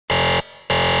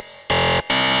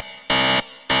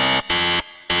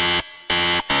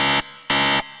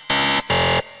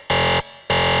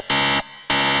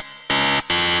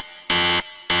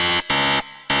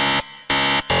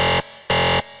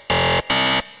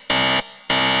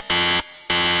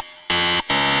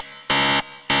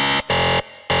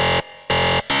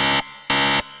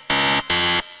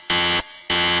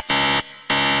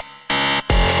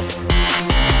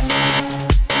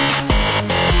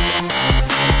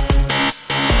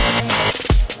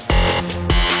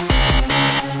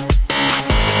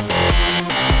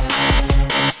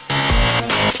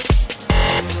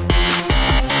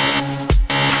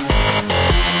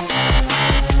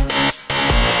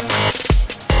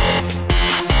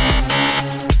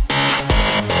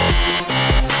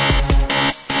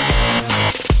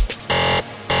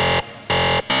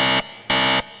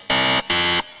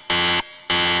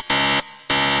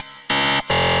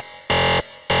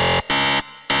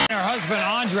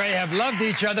Andre have loved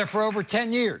each other for over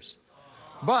 10 years.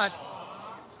 But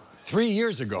 3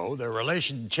 years ago, their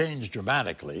relation changed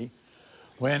dramatically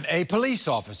when a police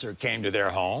officer came to their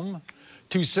home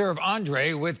to serve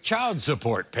Andre with child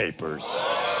support papers.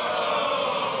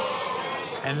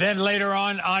 And then later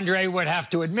on, Andre would have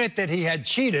to admit that he had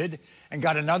cheated and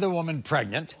got another woman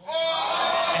pregnant.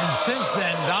 And since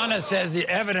then, Donna says the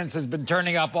evidence has been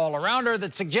turning up all around her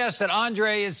that suggests that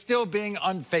Andre is still being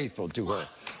unfaithful to her.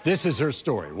 This is her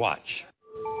story. Watch.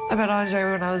 I met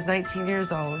Andre when I was 19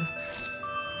 years old.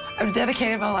 I've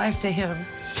dedicated my life to him.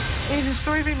 He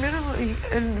destroyed me mentally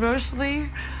and emotionally.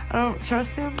 I don't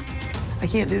trust him. I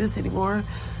can't do this anymore.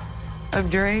 I'm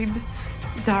drained,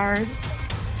 I'm tired.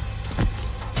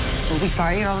 We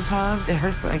fight all the time. It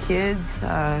hurts my kids.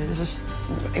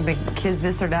 It makes kids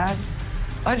miss their dad.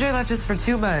 Andre left us for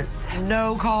 2 months.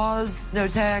 No calls, no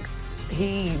texts.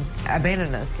 He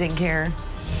abandoned us, didn't care.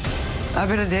 I've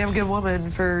been a damn good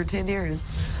woman for 10 years.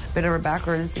 Been over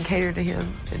backwards and catered to him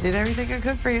and did everything I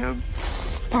could for him.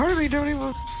 Part of me don't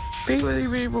even be with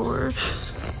him anymore.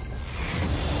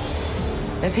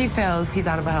 If he fails, he's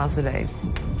out of my house today.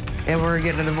 And we're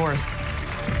getting a divorce.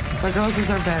 My girls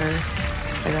deserve better,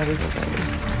 and I deserve better.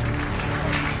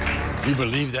 You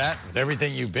believe that? With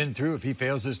everything you've been through, if he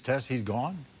fails this test, he's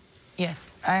gone?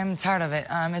 Yes, I'm tired of it.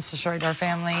 It's destroyed our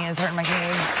family, it's hurting my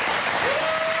kids.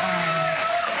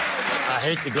 I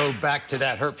hate to go back to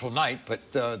that hurtful night, but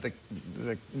the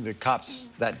cops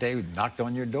that day knocked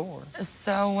on your door.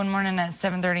 So one morning at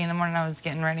 7:30 in the morning, I was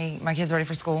getting ready, my kids ready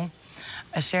for school.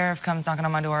 A sheriff comes knocking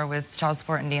on my door with child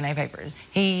support and DNA papers.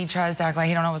 He tries to act like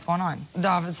he don't know what's going on. The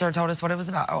officer told us what it was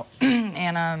about,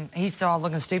 and he's still all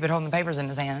looking stupid holding the papers in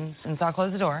his hand. And so I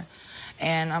closed the door,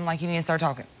 and I'm like, you need to start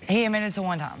talking. He admitted to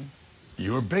one time.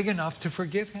 You were big enough to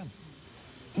forgive him.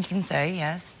 You can say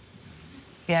yes.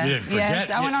 Yes, you didn't forget.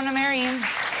 yes, I went on to marry him.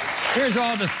 Here's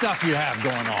all the stuff you have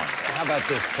going on. How about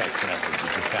this text message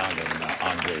that you found in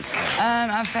Andre's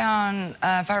phone? I found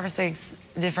 5 or 6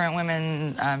 different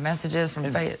women messages from...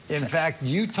 In fact,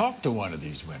 you talked to one of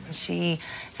these women. She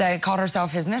called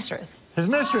herself his mistress. His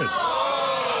mistress?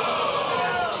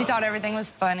 She thought everything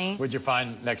was funny. What'd you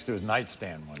find next to his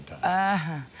nightstand one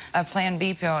time? A Plan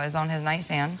B pill is on his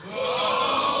nightstand.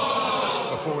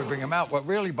 Before we bring him out, what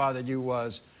really bothered you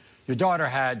was your daughter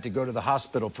had to go to the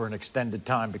hospital for an extended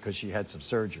time because she had some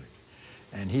surgery.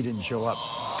 And he didn't show up.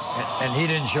 And he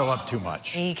didn't show up too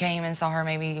much. He came and saw her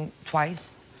maybe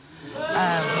twice. In 4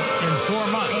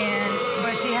 months?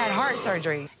 But she had heart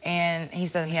surgery. And he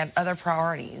said he had other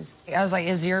priorities. I was like,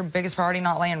 is your biggest priority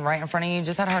not laying right in front of you? You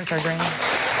just had heart surgery.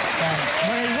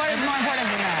 What is more important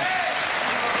than that?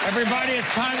 Everybody,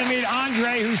 it's time to meet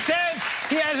Andre, who says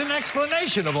he has an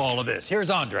explanation of all of this.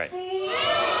 Here's Andre.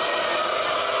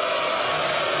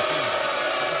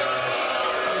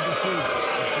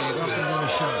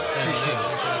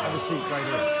 Have a seat right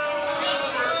here.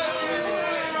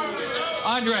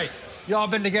 Andre, y'all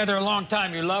been together a long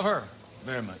time. You love her?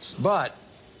 Very much. But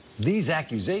these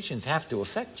accusations have to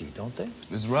affect you, don't they?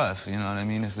 It's rough, you know what I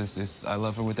mean? I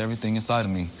love her with everything inside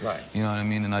of me. Right. You know what I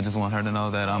mean? And I just want her to know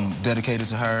that I'm dedicated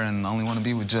to her and only want to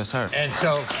be with just her. And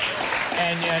so,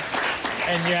 and yet,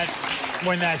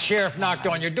 when that sheriff knocked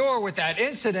on your door with that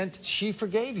incident, she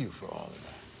forgave you for all of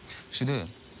that. She did.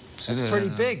 She did. It's pretty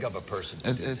big of a person.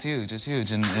 It's huge. It's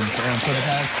huge. And for the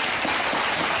past...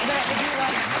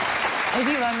 But if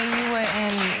you love me,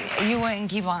 you wouldn't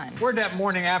keep lying. Where'd that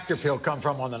morning after pill come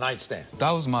from on the nightstand?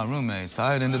 That was my roommate. So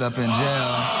I had ended up in jail.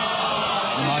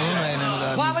 And my roommate ended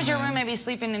up... Why would your roommate be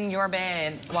sleeping in your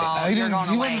bed while you're going away?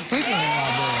 He wasn't sleeping in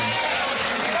my bed.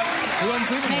 He wasn't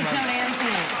sleeping in my bed. Makes no damn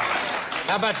sense.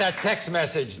 How about that text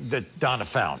message that Donna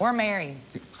found? We're married.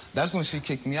 That's when she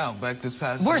kicked me out back this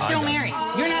past... We're still married.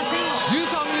 You're not single. You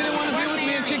told me you didn't want to be with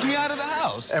me and kicked me out of the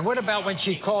house. And what about when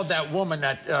she called that woman,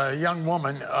 that young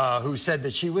woman who said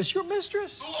that she was your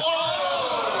mistress?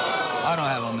 I don't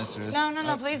have a mistress.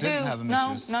 No, please do. Have a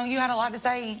mistress. No, you had a lot to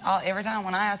say every time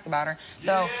when I ask about her.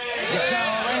 So let's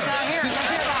hear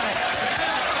about it.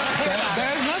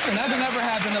 There's nothing. Nothing ever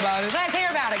happened about it. Let's hear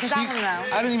about it, because I want to know.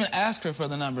 I didn't even ask her for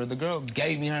the number. The girl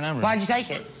gave me her number. Why'd you take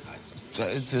it? To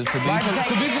be polite,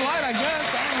 I guess.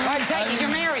 Why'd you take it?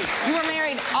 You're married. You were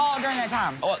married all during that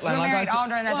time. You were married all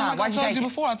during that time. Why'd you take it? I told you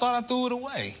before, I thought I threw it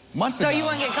away months ago. So you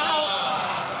wouldn't get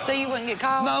caught? So you wouldn't get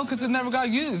caught? No, because it never got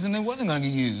used, and it wasn't going to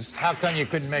get used. How come you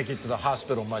couldn't make it to the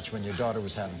hospital much when your daughter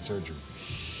was having surgery?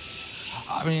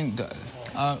 I mean,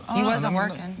 he wasn't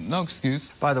working. No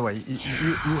excuse. By the way,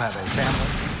 you have a family.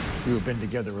 You have been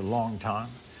together a long time.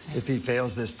 If he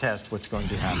fails this test, what's going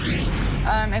to happen?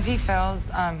 If he fails,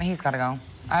 he's got to go.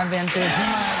 I've been through too much.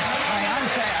 Like, I'm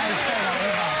straight up.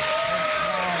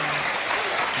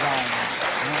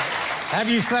 Have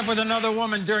you slept with another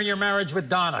woman during your marriage with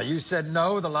Donna? You said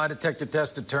no. The lie detector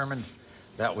test determined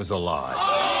that was a lie.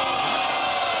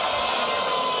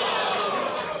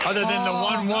 Other than the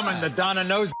one woman that Donna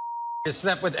knows you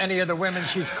slept with any of the women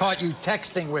she's caught you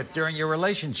texting with during your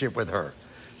relationship with her.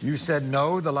 You said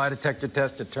no. The lie detector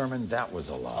test determined that was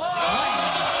a lie.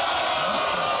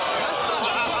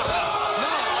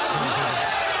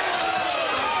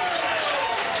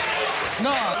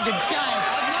 No,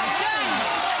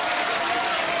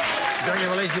 During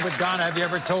your relationship with Donna, have you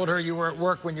ever told her you were at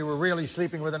work when you were really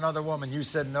sleeping with another woman? You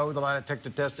said no. The lie detector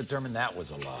test determined that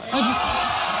was a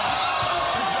lie.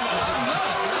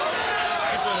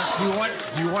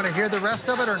 Do you want to hear the rest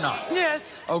of it or not?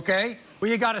 Yes. Okay.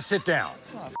 Well, you got to sit down.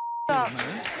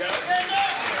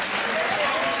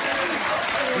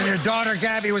 When your daughter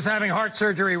Gabby was having heart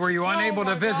surgery, were you unable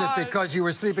to visit because you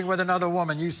were sleeping with another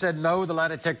woman? You said no. The lie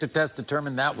detector test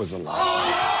determined that was a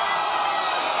lie.